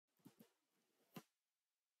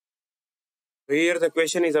Here the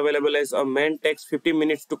question is available as a man takes 50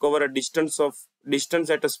 minutes to cover a distance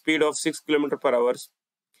at a speed of 6 km per hour.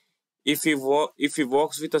 If he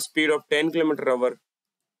walks with a speed of 10 km per hour,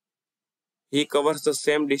 he covers the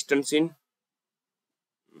same distance in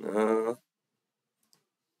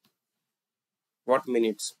what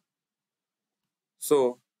minutes?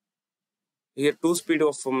 So here two speed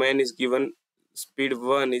of a man is given. Speed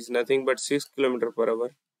 1 is nothing but 6 km per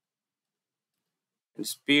hour and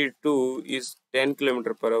speed 2 is 10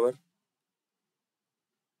 km per hour.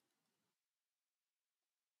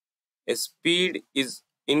 A speed is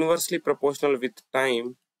inversely proportional with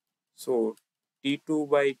time, so t2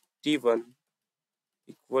 by t1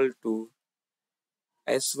 equal to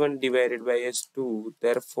s1 divided by s2.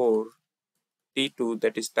 Therefore t2,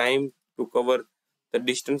 that is time to cover the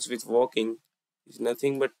distance with walking, is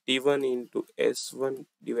nothing but t1 into s1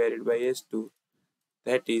 divided by s2,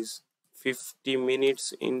 that is 50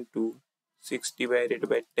 minutes into 6 divided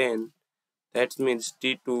by 10. That means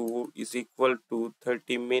t2 is equal to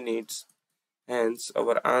 30 minutes. Hence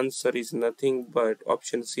our answer is nothing but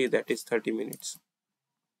option C, that is 30 minutes.